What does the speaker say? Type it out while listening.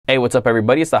Hey, what's up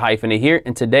everybody? It's the Hyphenate here,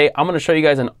 and today I'm going to show you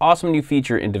guys an awesome new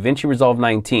feature in DaVinci Resolve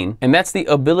 19, and that's the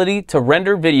ability to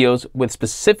render videos with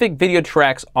specific video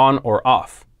tracks on or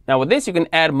off. Now with this, you can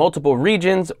add multiple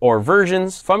regions or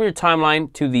versions from your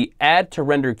timeline to the add to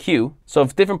render queue. So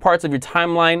if different parts of your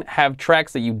timeline have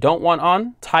tracks that you don't want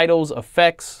on, titles,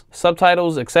 effects,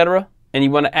 subtitles, etc., and you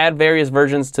want to add various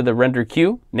versions to the render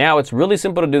queue, now it's really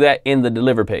simple to do that in the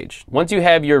deliver page. Once you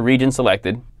have your region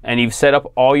selected and you've set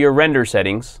up all your render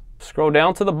settings, scroll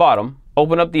down to the bottom,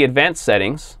 open up the advanced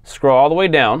settings, scroll all the way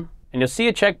down, and you'll see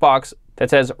a checkbox that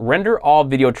says render all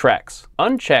video tracks.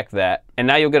 Uncheck that, and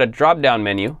now you'll get a drop down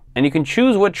menu, and you can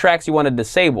choose what tracks you want to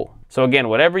disable. So again,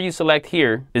 whatever you select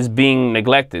here is being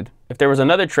neglected. If there was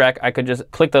another track, I could just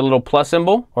click the little plus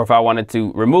symbol, or if I wanted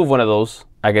to remove one of those,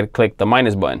 I could click the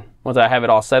minus button. Once I have it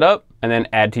all set up, and then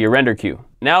add to your render queue.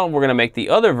 Now we're gonna make the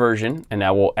other version, and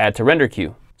now we'll add to render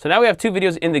queue. So now we have two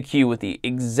videos in the queue with the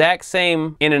exact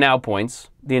same in and out points.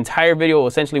 The entire video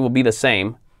essentially will be the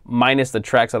same, minus the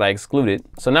tracks that I excluded.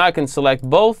 So now I can select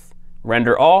both,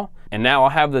 render all, and now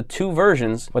I'll have the two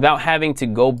versions without having to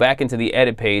go back into the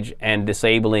edit page and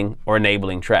disabling or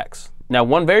enabling tracks. Now,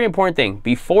 one very important thing,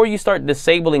 before you start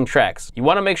disabling tracks, you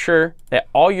want to make sure that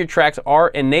all your tracks are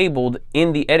enabled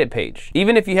in the edit page.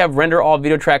 Even if you have render all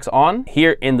video tracks on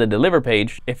here in the deliver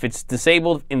page, if it's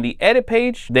disabled in the edit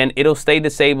page, then it'll stay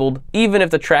disabled even if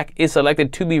the track is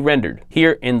selected to be rendered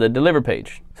here in the deliver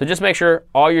page. So just make sure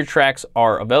all your tracks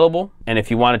are available. And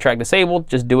if you want a track disabled,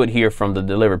 just do it here from the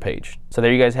deliver page. So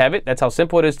there you guys have it. That's how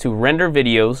simple it is to render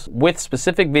videos with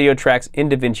specific video tracks in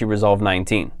DaVinci Resolve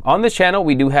 19. On this channel,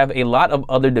 we do have a lot of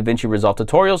other DaVinci Resolve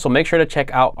tutorials, so make sure to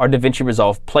check out our DaVinci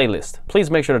Resolve playlist.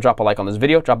 Please make sure to drop a like on this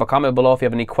video, drop a comment below if you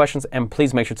have any questions, and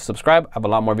please make sure to subscribe. I have a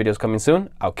lot more videos coming soon.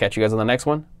 I'll catch you guys on the next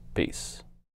one. Peace.